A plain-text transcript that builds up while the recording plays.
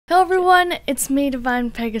Hello everyone, it's me,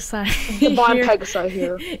 DivinePegasi. DivinePegasi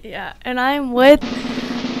here. Yeah, and I'm with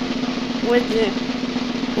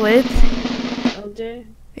LJ.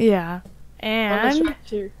 Yeah, and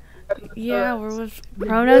yeah, we're with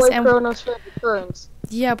Kronos and returns.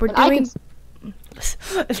 yeah, we're And I doing.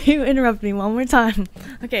 You interrupt me one more time.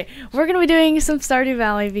 Okay, we're gonna be doing some Stardew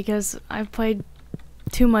Valley because I've played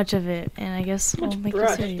too much of it, and I guess we'll make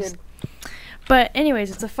a series. But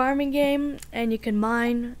anyways, it's a farming game, and you can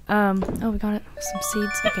mine. Oh, we got it. Some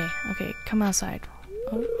seeds. Okay, come outside.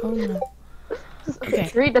 Oh no. Okay.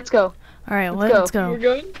 Reed, let's go. All right, let's go. We're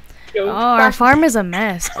going. Oh, our farm is a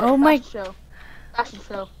mess. Oh my. Fashion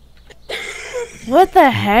show. What the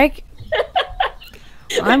heck?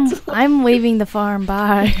 I'm leaving the farm.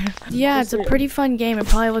 Bye. Yeah, it's a pretty fun game. It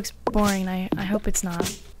probably looks boring. I hope it's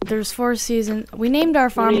not. There's 4 seasons. We named our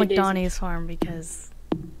farm McDonald's Farm because.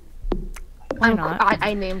 Why not?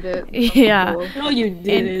 I named it. Yeah. Cool. No, you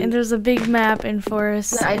didn't. And there's a big map and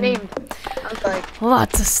forests. Yeah, I and named. I was like.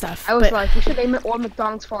 Lots of stuff. I was like, we should name it Old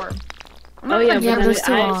McDonald's Farm. Oh yeah, Yeah, but there's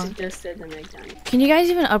too I long. suggested the McDonald's. Can you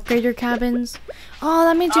guys even upgrade your cabins? Oh,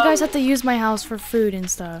 that means you guys have to use my house for food and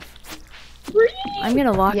stuff. I'm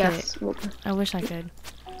gonna lock it. I wish I could.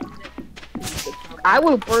 I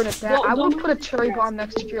will burn it down. Well, I will put a cherry bomb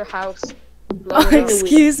next to your house. Oh,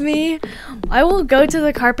 excuse me? I will go to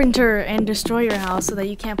the carpenter and destroy your house so that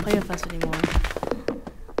you can't play with us anymore.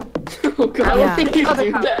 Oh god, I Yeah. will think the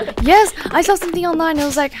other house. Yes, I saw something online. It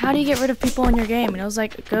was like, how do you get rid of people in your game? And it was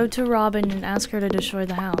like, go to Robin and ask her to destroy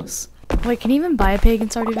the house. Wait, can you even buy a pig in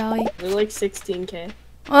Stardew Valley? They're like 16k.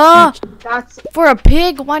 Oh, That's for a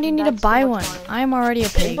pig? Why do you need to That's buy so one? much money. I am already a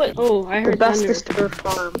pig. But, oh, I the heard thunder. bestest ever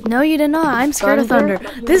farm. No, you did not. I'm scared of thunder.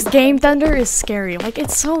 This game thunder is scary. Like,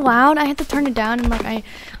 it's so loud. I have to turn it down, and like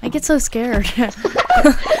I get so scared.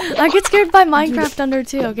 I get scared by Minecraft thunder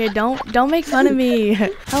too. Okay, don't make fun of me.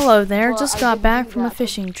 Hello there. Well, Just I got didn't back do from a that.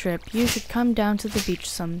 fishing trip. You should come down to the beach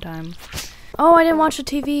sometime. Oh, I didn't watch the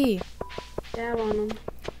TV. Dab on them.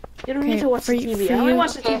 You don't Okay, need to watch for the you- TV. for I only you-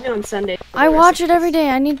 watch the TV on Sunday. I watch it every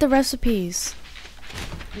day. I need the recipes.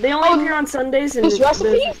 They only appear on Sundays and There's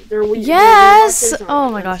recipes? they're Yes.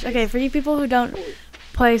 Oh my gosh. Okay, for you people who don't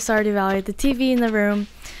play Stardew Valley, the TV in the room,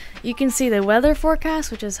 you can see the weather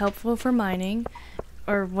forecast, which is helpful for mining,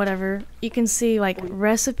 or whatever. You can see like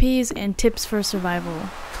recipes and tips for survival.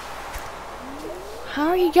 How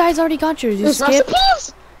are you guys already got yours? You There's skipped?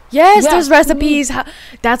 recipes? Yes, Yeah. there's recipes.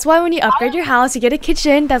 That's why when you upgrade your house, you get a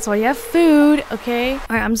kitchen. That's why you have food, okay?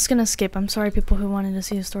 Alright, I'm just gonna skip. I'm sorry, people who wanted to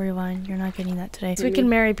see a storyline. You're not getting that today. So we can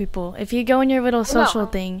marry people. If you go in your little social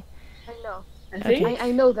thing. I know. I think.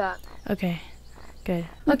 I know that. Okay, good.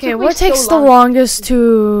 It Okay, took me what so takes the long. longest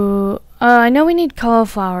to... I know we need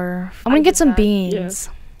cauliflower. I'm gonna get some beans.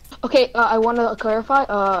 Okay, I want to clarify.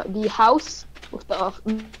 The house with the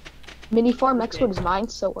mini farm next to it is mine.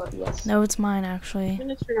 So yes. No, it's mine, actually. I'm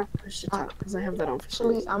gonna turn off push to talk because I have that on for some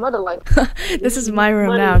Actually, reason. I'm gonna like. This is my room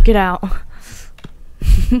Money. now. Get out.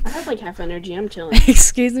 I have like half energy. I'm chilling.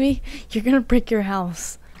 Excuse me? You're gonna break your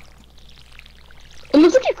house. It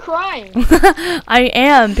looks like you're crying. I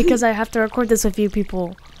am, because I have to record this with you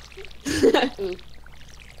people.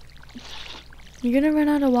 You're gonna run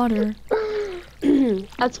out of water.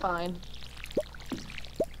 That's fine.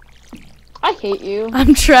 I hate you.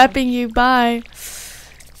 I'm trapping you. Bye.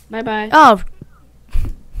 Bye bye. Oh,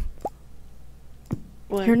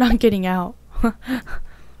 What? you're not getting out.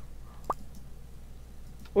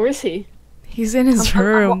 Where is he? He's in his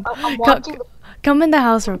room. I'm watching the Come in the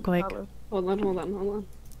house real quick. Hold on.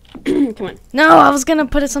 Come on. No, I was gonna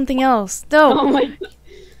put it something else. No. Oh my.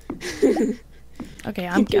 Okay,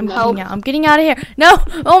 I'm Help. getting out. I'm getting out of here. No.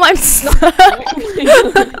 Oh, I'm stuck.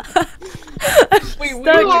 Wait,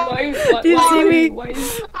 Stuck. why, Do you see me?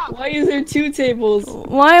 Why is there 2 tables?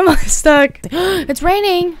 Why am I stuck? It's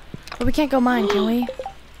raining. But we can't go mine, can we?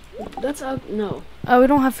 That's up. No. Oh, we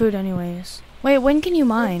don't have food anyways. Wait, when can you It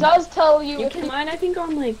mine? does tell you. You if can mine, I think,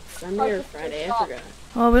 on like Sunday or Friday. I forgot.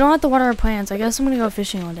 Well, we don't have to water our plants. I guess I'm gonna go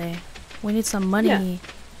fishing all day. We need some money. Yeah.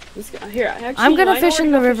 Let's go. Here, actually, I'm gonna I know fish where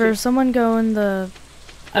in to the go river. fishing. Someone go in the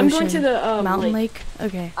I'm going ocean. to the mountain lake.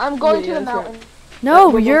 Okay. I'm going Yeah, to the that's right. mountain. No,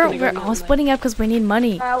 we're both we're gonna go all mountain splitting up because we need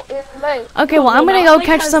money. Mountain lake. Okay, No, well I'm no, gonna mountain go lake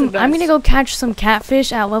catch has some. the I'm gonna best. go catch some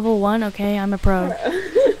catfish at level 1. Okay, I'm a pro.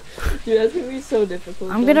 Dude, that's gonna be so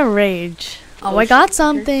difficult. I'm though. gonna rage. Oh, Oh, I got shit,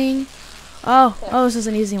 something. Oh, this is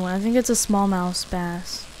an easy one. I think it's a smallmouth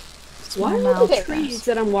bass. Why are Smallmouth the bass. trees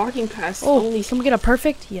that I'm walking past Oh, only? can we get a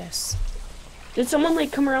perfect? Yes. Did someone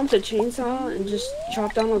like come around with a chainsaw and just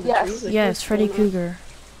chop down all the Yes. trees? Like, Yes, what's Freddy going on? Cougar.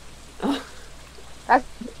 Oh, That's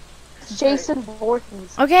It's Jason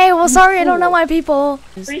Voorhees. Okay, well, sorry, I don't know my people.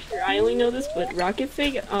 Pretty sure I only know this, but Rocket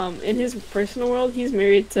Fig, in his personal world, he's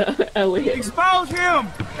married to Ellie. Expose him!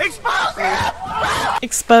 Expose him!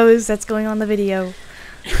 Exposed, that's going on the video.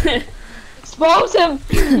 Expose him!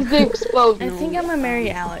 He's being exposed. I think I'm gonna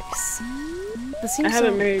marry Alex. That I seems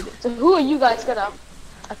haven't so... married. So who are you guys gonna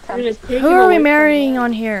I'm gonna attempt? take Who him are we away from marrying me.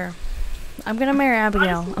 on here? I'm gonna marry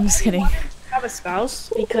Abigail. I'm just kidding. Have a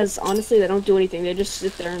spouse because honestly, they don't do anything. They just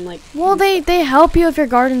sit there and like. Well, they help you with your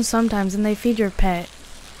garden sometimes, and they feed your pet.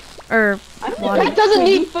 Or water. Pet doesn't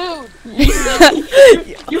need food.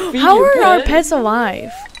 You feed How your are our pet? pets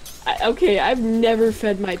alive? Okay, I've never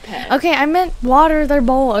fed my pet. Okay, I meant water their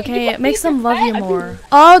bowl. Okay, it makes them love you more.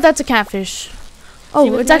 Oh, that's a catfish.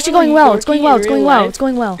 Oh, with it's my actually going little well. It's going Yorkie well. in It's going real well. life- It's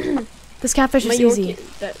going well. This catfish My is easy.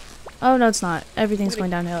 Yorkie- that- Oh no, it's not. Everything's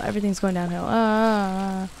going downhill. Everything's going downhill.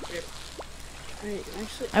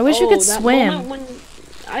 I wish you could that swim. moment when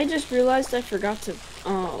I just realized I forgot to.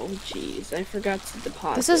 Oh, jeez, I forgot to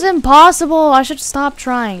deposit. This is impossible. I should stop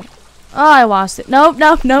trying. Oh, I lost it. Nope,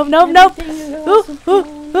 nope, nope, nope, nope. Ooh, ooh,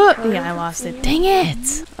 ooh. Yeah, I lost it. Dang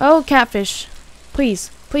it. Oh, catfish. Please,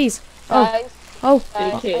 please. Oh, Guys, oh.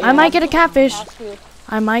 Okay. I might get a catfish. ask you.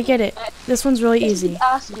 I might get it. This one's really easy.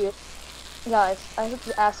 Ask you. Guys, I have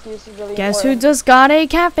to ask you. This is really Guess who important. just got a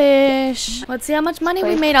catfish? Let's see how much money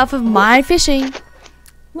we made off of my fishing.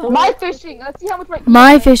 My fishing. Let's see how much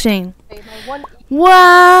My fishing. my one.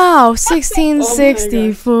 Wow,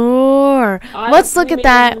 1664. I Let's look at made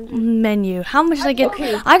that one. menu. How much did I get?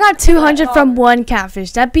 Okay. I got 200 from one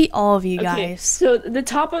catfish. That beat all of you Okay, guys. so the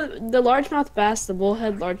top of the largemouth bass, the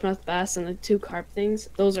bullhead largemouth bass, and the two carp things,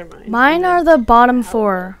 those are mine. Mine are the bottom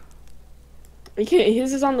four. Okay,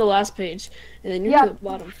 his is on the last page, and then you're Yeah. the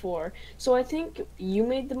bottom four. So I think you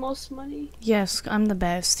made the most money. Yes, I'm the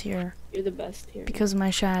best here You're the best here. because of my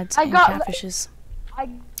shads I and got- catfishes. I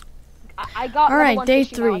got. All level right, one day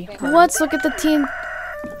fishing now, I 3. think. Let's look at the team.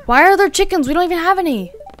 Why are there chickens? We don't even have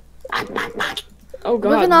any. Oh god.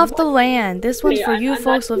 Living off the land. This one's Okay, for you I'm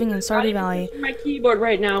folks not- living in not Stardew even Valley. touching my keyboard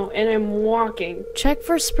right now, and I'm walking. Check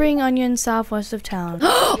for spring onions southwest of town.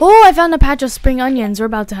 Oh, I found a patch of spring onions. We're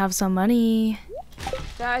about to have some money.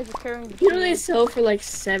 Guys, we're carrying the You know they sell for like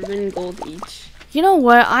 7 gold each. You know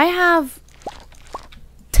what? I have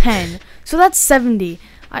 10. So that's 70.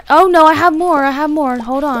 Oh no, I have more. I have more.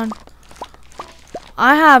 Hold on.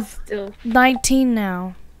 I have Still. 19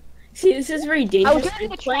 now. See, this is very dangerous. getting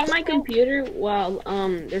I'm a playing my trash can. computer while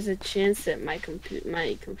there's a chance that my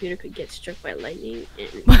computer could get struck by lightning.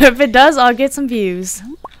 And But if it does, I'll get some views.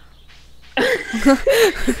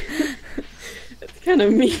 that's kind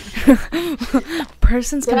of mean.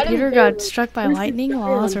 Person's Yeah, I computer didn't got do it. struck by lightning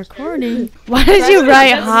while I was recording. Why did you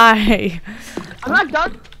write hi? I'm not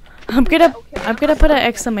done. I'm gonna put an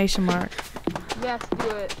exclamation mark. Yes, do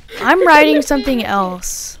it. I'm writing something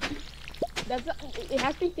else. It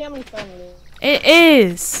has to be family friendly. It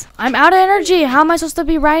is. I'm out of energy. How am I supposed to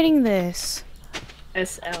be writing this?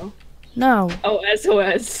 SL. No. Oh,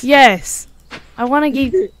 SOS. Yes. I want to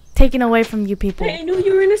get taken away from you people. Hey, no,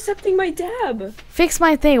 you were intercepting my dab. Fix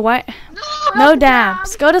my thing. What? No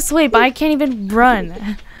dabs. Go to sleep. I can't even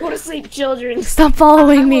run. Go to sleep, children. Stop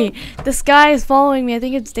following me. This guy is following me. I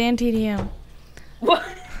think it's Dan TDM. What?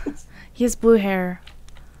 He has blue hair.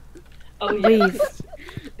 Oh, yeah. Leave.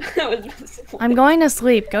 That was I'm going to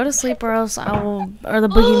sleep. Go to sleep or else or the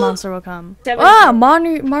boogie monster will come. Seven. Ah,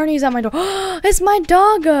 Marnie's at my door. It's my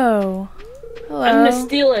doggo. Hello. I'm gonna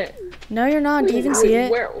steal it. No, you're not. Do you even see it?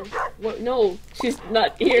 Where? What? No, she's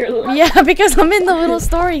not here. Yeah, because I'm in the little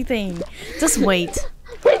story thing. Just wait.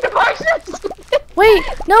 Take the parsnips! Wait,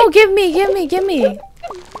 no, give me. Get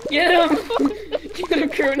him. Get him,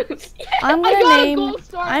 Kronos. I'm I gonna got a name. gold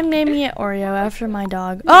star. I'm naming it Oreo after my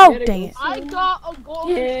dog. Oh, Get a dang gold it. I got a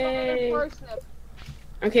golden Yay. starter parsnip.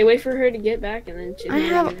 Okay, wait for her to get back and then. I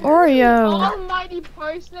have Oreo. Almighty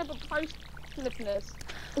parsnip of parsnipness.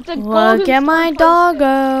 It's a Look golden at my star parsnip.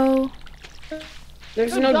 doggo.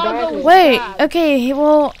 There's Your no doggo dog. is Wait, bad. okay,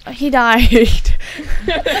 he died.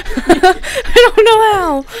 I don't know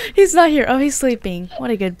how. He's not here. Oh, he's sleeping.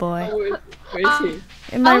 What a good boy. Where is he?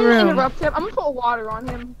 In my I'm gonna room. interrupt him. I'm gonna put water on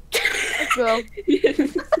him. Let's go.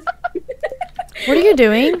 What are you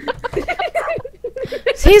doing?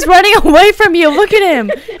 He's running away from you. Look at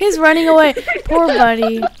him. He's running away. Poor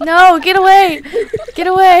buddy. No, get away. Get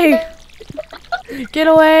away. Get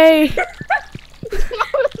away.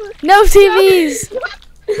 No TVs.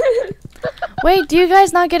 Wait, do you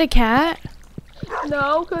guys not get a cat?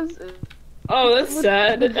 No, cause Oh, that's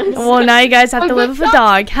sad. Well, now you guys have to live with a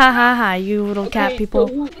dog. Ha ha ha, you little cat Okay, people.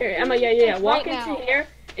 So here, Emma, yeah. Walk Right into now. here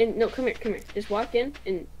and no, come here. Just walk in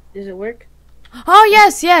and does it work? Oh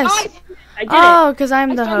yes, yes. I did Oh, because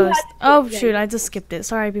I'm the I still host. had- Oh yeah, shoot, I just skipped it.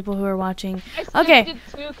 Sorry, people who are watching. I skipped Okay. it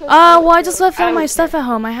too 'cause Well, I just left I all my don't stuff at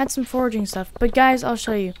home. I had some foraging stuff. But guys, I'll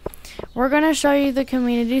show you. We're gonna show you the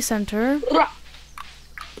community center.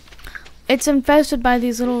 It's infested by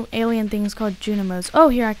these little alien things called Junimos. Oh,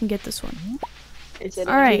 here, I can get this one. It's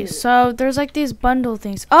Alright, so there's like these bundle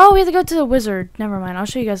things. Oh, we have to go to the wizard. Never mind, I'll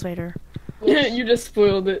show you guys later. You just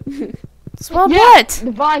spoiled it. Well, Yeah. what?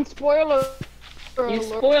 Divine spoiler. You alert.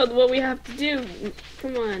 spoiled what we have to do.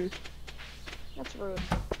 Come on. That's rude.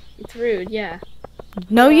 It's rude, yeah.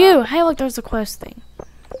 No, Yeah. you. Hey, look, there's a quest thing.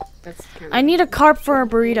 That's kind I need a carp for a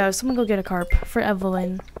burrito. Someone go get a carp for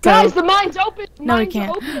Evelyn. Go. Guys, the mine's open. No, we Mine's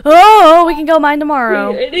can't. open. Oh, we can go mine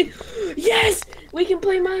tomorrow. Yes! We can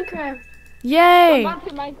play Minecraft! Yay! I'm on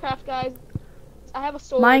to Minecraft, guys. I have a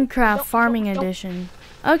sword. Minecraft Don't- farming don't- edition.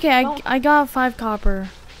 Okay, I got 5 copper.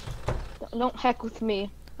 Don't heck with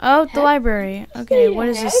me. Oh, the library. Okay, what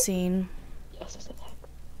is this scene? Yes, I said heck.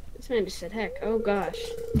 This man just said heck. Oh gosh.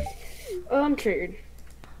 Oh, I'm triggered.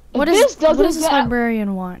 What If is this doesn't what does this get-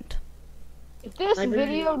 librarian want? If this Library,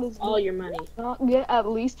 video does all your money. not get at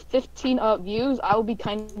least 15 views, I will be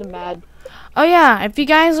kind of mad. Oh yeah, if you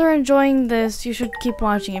guys are enjoying this, you should keep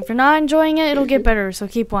watching. If you're not enjoying it, it'll get better, so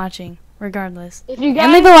keep watching, regardless. If you guys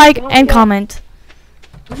And leave a like don't and get- comment.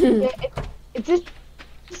 Yeah,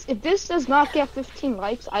 if this does not get 15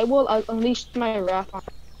 likes, I will unleash my wrath on.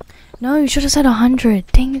 No, you should have said 100.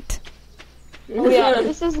 Dang it. Oh yeah, if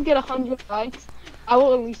this doesn't get 100 likes, I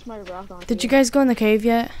will unleash my wrath on. Did you guys go in the cave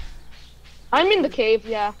yet? I'm in the cave,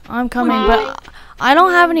 yeah. I'm coming, Hi. but I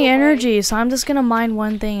don't have any Bye. energy, so I'm just gonna mine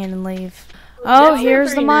one thing and then leave. Oh, That's here's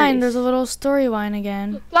the very mine. nice. There's a little storyline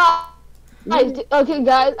again. Guys, okay,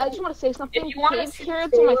 guys, I just want to say something. If you want to Cave see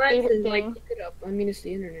carrots are my storylines favorite and, like, thing. look it up. I mean, it's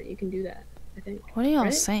the internet. You can do that, I think. What are y'all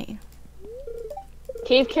Right? saying?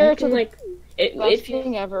 Cave carrots You are can, the like, best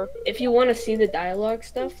thing ever. if you want to see the dialogue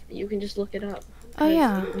stuff, you can just look it up. Oh,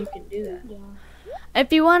 yeah. You can do that.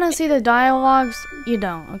 If you want to see the dialogues, you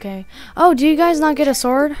don't, okay? Oh, do you guys not get a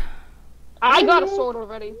sword? I got a sword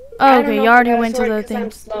already. Oh, I don't okay, know you if I already got a went to sword the 'cause I'm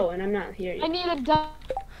thing. slow and I'm not here I yet. need a diamond.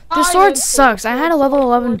 The sword sucks. I had a level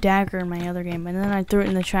 11 dagger in my other game, and then I threw it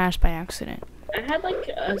in the trash by accident. I had like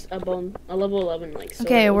a level 11 like. sword.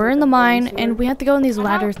 Okay, It was we're like in a the bone mine, sword. and we have to go in these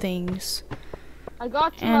ladder things. I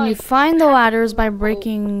got to And you find the ladders by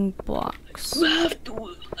breaking blocks.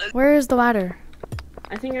 Where is the ladder?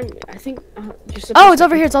 I think you're supposed Oh, it's to-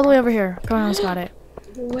 over here. It's all the way over here. Kronos got it.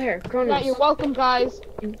 Where? Yeah, Kronos. you're welcome, guys.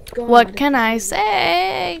 God. What can I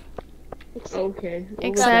say? Okay. what was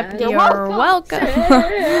Except that? you're welcome. welcome.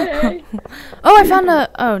 Hey. Oh, I found a.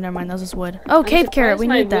 Oh, never mind. That was just wood. Oh, I'm cave carrot. surprised We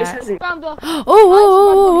my need voice that. hasn't- Found the. Oh,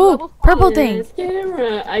 oh, oh, purple thing. Yes,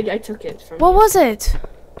 camera. I took it from. What you. was it?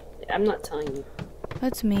 I'm not telling you.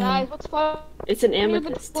 That's me. Guys, what's fun? It's an Give it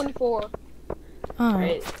amethyst. 24. Oh,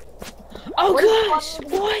 Right. Oh What is gosh!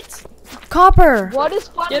 fun? What? copper. What is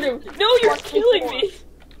fun? Get him! No, you're killing me.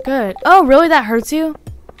 Good. Oh, really? That hurts you?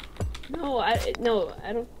 No, I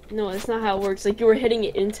don't. No, that's not how it works. Like you were hitting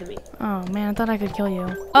it into me. Oh man, I thought I could kill you.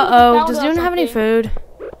 Uh oh. Does anyone have any food?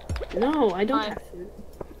 No, I don't Fine. have food.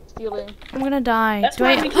 Stealing. I'm gonna die. That's Do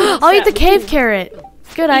why I? we can't I'll eat the sap. cave carrot.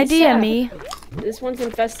 Good Eat idea, sap. me. This one's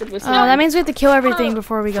infested with. Oh, that means we have to kill everything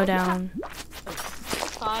before we go down.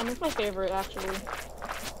 Fine. It's my favorite, actually.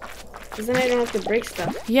 Because then I don't have to break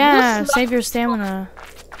stuff. Yeah, This- save your stamina.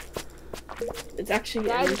 It's actually.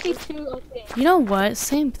 Guys, I see two things. You know what?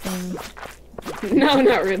 Same thing. No,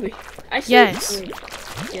 not really. Actually, Yes. wait.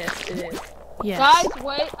 Yes, it is. Yes. Guys,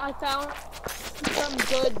 wait. I found some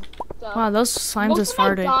good stuff. Wow, those slimes just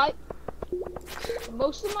farted.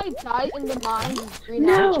 Most of my dye in the mine is green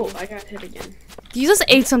No, algae. I got hit again. You just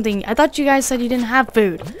ate something. I thought you guys said you didn't have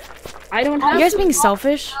food. I don't You have. guys being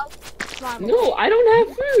selfish? Slime. No, I don't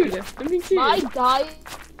have food. I'm being My serious. dye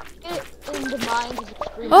in the mine is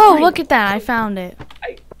extremely Oh, green. look at that. I found it.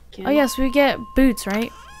 Can Oh, yes, we get boots,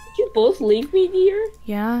 right? you both leave me, dear?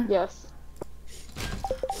 Yeah. Yes.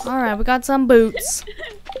 Alright, we got some boots.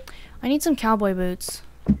 I need some cowboy boots.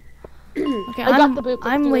 Okay, I got the boot.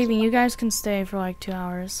 I'm leaving. You guys can stay for like 2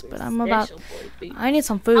 hours, but I'm about. Special boy beat. I need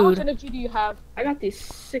some How much food. energy do you have? I got these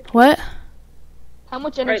sick. What? How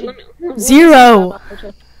much Alright, energy? let me. Zero.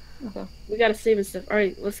 Okay. We gotta save and stuff.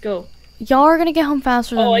 Alright, let's go. Y'all are gonna get home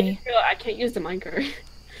faster than Oh, I me. just realized I can't use the minecart.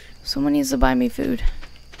 Someone needs to buy me food.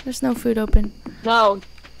 There's no food open. No.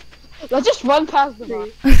 Let's just run past the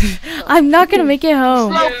mine. I'm not gonna make it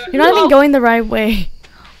home. Slow. You're not even going the right way.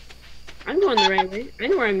 I'm going the right way. I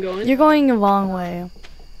know where I'm going. You're going a long way.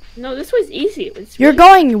 No, this way's easy. It's You're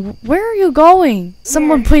really- going. Where are you going?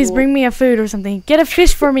 Someone please bring me a food or something. Get a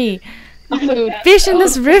fish for me. Food. Fish in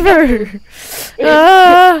this river.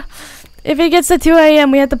 If it gets to 2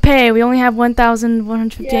 a.m., we have to pay. We only have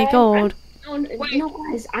 1,158 gold. No,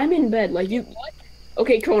 guys, I'm in bed. Like you.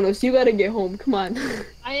 Okay, Kronos, you gotta get home. Come on.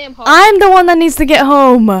 I am home. I'm the one that needs to get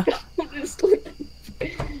home.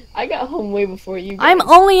 I got home way before you. Guys. I'm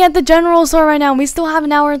only at the general store right now. We still have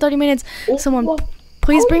an hour and 30 minutes. Someone,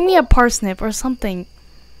 please bring me a parsnip or something.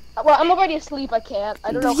 Well, I'm already asleep. I can't.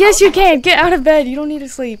 I don't know. Yes, you can. Get out of bed. You don't need to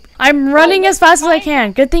sleep. I'm running as fast as I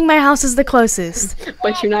can. Good thing my house is the closest.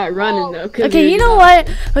 But you're not running though. Okay, you know what?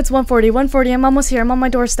 It's 1:40. 1:40. I'm almost here. I'm on my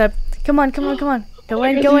doorstep. Come on, come on, come on. Go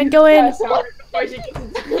in, go in, go in.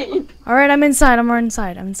 All right, I'm inside. I'm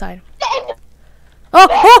inside. I'm inside.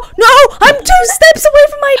 Oh, no! I'm 2 steps away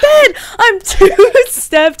from my bed. I'm 2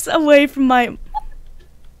 steps away from my.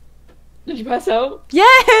 Did you pass out?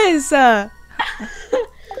 Yes. Oh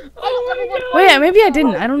my god. Wait, maybe I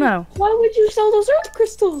didn't. I don't know. Why would you sell those earth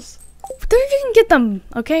crystals? There you can get them.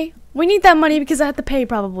 Okay. We need that money because I have to pay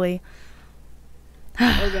probably.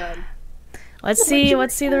 Oh god. Let's see.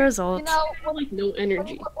 Let's see the You results. know, Like no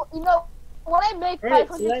energy. When I make Alright,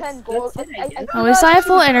 510 so gold, that's it, I guess. Oh, we still have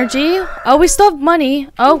full energy. Oh, we still have money.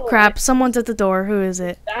 Oh crap! Someone's at the door. Who is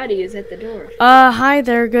it? Daddy is at the door. Hi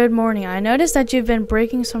there. Good morning. I noticed that you've been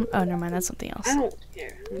breaking some. Oh, never mind. That's something else. I don't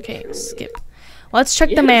care. Okay, skip. Let's check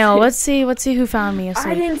the mail. Let's see who found me I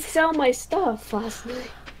asleep. didn't sell my stuff last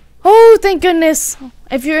night. Oh, thank goodness.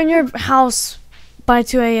 If you're in your house by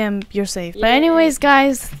 2 a.m., you're safe. But anyways,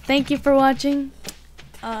 guys, thank you for watching.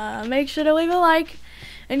 Make sure to leave a like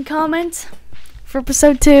and comment for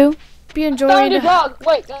episode 2. If you enjoyed. Found a dog.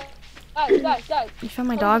 Wait, guys. You found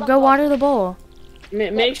my dog? Go water the bowl.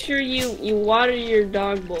 Make sure you water your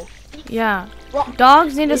dog bowl. Yeah.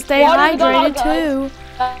 Dogs need to stay Water the dog, hydrated too.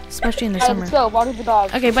 Especially in the summer. Let's go. Water the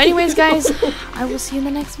dog. Okay, but anyways, guys, I will see you in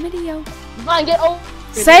the next video. Fine, get over.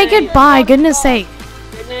 Say goodbye, goodness sake.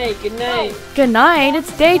 Good night. Good night. Good night,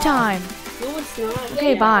 it's daytime. No, it's not.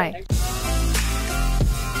 Okay, bye.